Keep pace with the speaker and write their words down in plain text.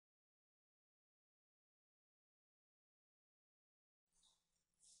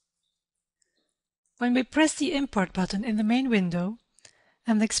When we press the Import button in the main window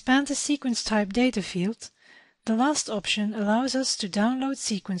and expand the Sequence Type data field, the last option allows us to download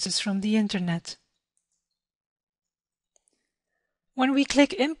sequences from the Internet. When we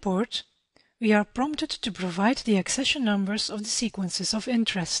click Import, we are prompted to provide the accession numbers of the sequences of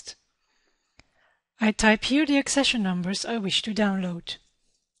interest. I type here the accession numbers I wish to download.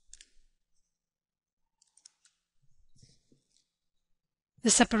 The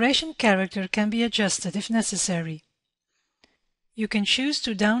separation character can be adjusted if necessary. You can choose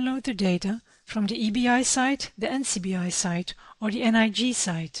to download the data from the EBI site, the NCBI site, or the NIG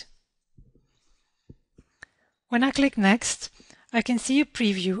site. When I click Next, I can see a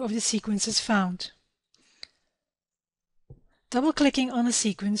preview of the sequences found. Double-clicking on a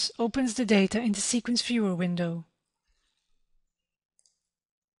sequence opens the data in the Sequence Viewer window.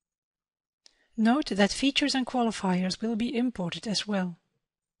 Note that features and qualifiers will be imported as well.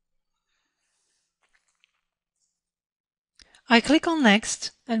 I click on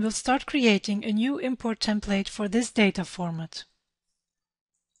Next and will start creating a new import template for this data format.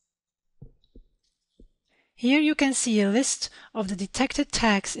 Here you can see a list of the detected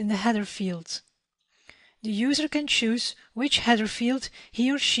tags in the header field. The user can choose which header field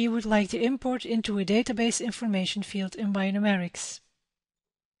he or she would like to import into a database information field in BioNumerics.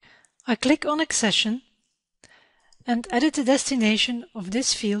 I click on Accession and edit the destination of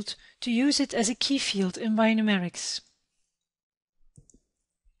this field to use it as a key field in BioNumerics.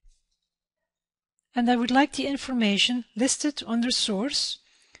 And I would like the information listed under Source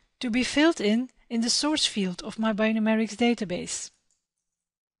to be filled in the Source field of my BioNumerics database.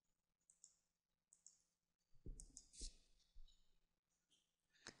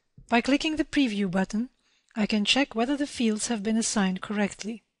 By clicking the Preview button, I can check whether the fields have been assigned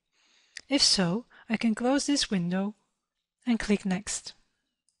correctly. If so, I can close this window and click Next.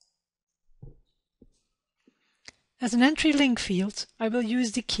 As an entry link field, I will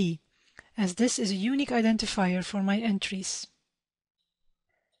use the key, as this is a unique identifier for my entries.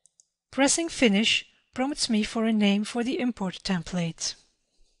 Pressing Finish prompts me for a name for the import template.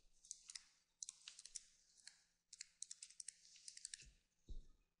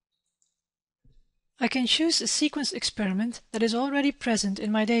 I can choose a sequence experiment that is already present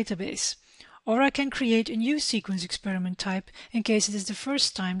in my database, or I can create a new sequence experiment type in case it is the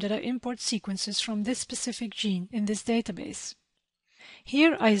first time that I import sequences from this specific gene in this database.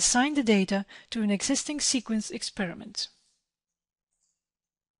 Here I assign the data to an existing sequence experiment.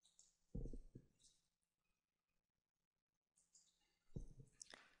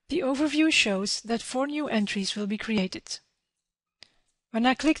 The overview shows that 4 new entries will be created. When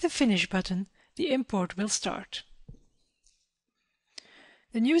I click the Finish button, the import will start.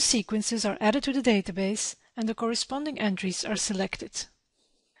 The new sequences are added to the database and the corresponding entries are selected.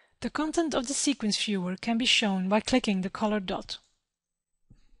 The content of the sequence viewer can be shown by clicking the colored dot.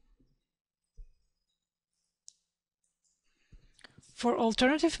 For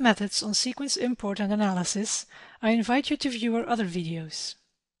alternative methods on sequence import and analysis, I invite you to view our other videos.